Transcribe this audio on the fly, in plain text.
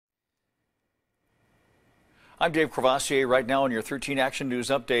I'm Dave Crevassier. Right now in your 13 Action News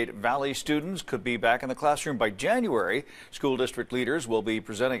update, Valley students could be back in the classroom by January. School district leaders will be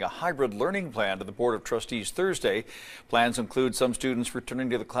presenting a hybrid learning plan to the Board of Trustees Thursday. Plans include some students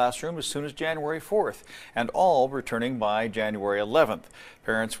returning to the classroom as soon as January 4th and all returning by January 11th.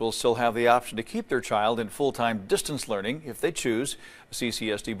 Parents will still have the option to keep their child in full-time distance learning if they choose. A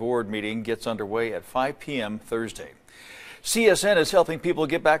CCSD board meeting gets underway at 5 p.m. Thursday. CSN is helping people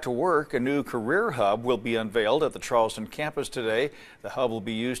get back to work. A new career hub will be unveiled at the Charleston campus today. The hub will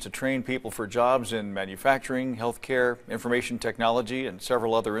be used to train people for jobs in manufacturing, healthcare, information technology, and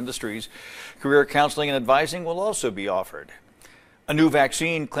several other industries. Career counseling and advising will also be offered. A new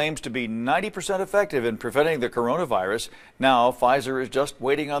vaccine claims to be 90% effective in preventing the coronavirus. Now, Pfizer is just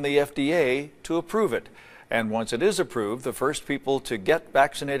waiting on the FDA to approve it. And once it is approved, the first people to get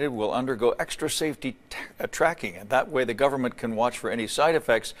vaccinated will undergo extra safety tracking. And that way the government can watch for any side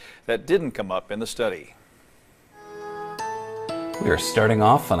effects that didn't come up in the study. We are starting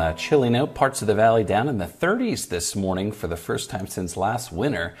off on a chilly note. Parts of the valley down in the 30s this morning for the first time since last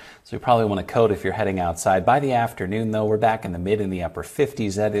winter. So you probably want a coat if you're heading outside. By the afternoon, though, we're back in the mid and the upper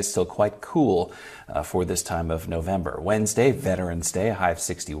 50s. That is still quite cool for this time of November. Wednesday, Veterans Day, a high of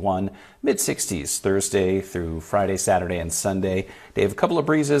 61. Mid 60s Thursday through Friday, Saturday, and Sunday. Dave, a couple of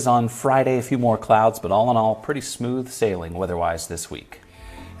breezes on Friday, a few more clouds, but all in all, pretty smooth sailing weather-wise this week.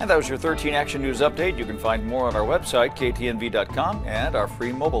 And that was your 13 Action News update. You can find more on our website, ktnv.com, and our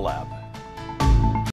free mobile app.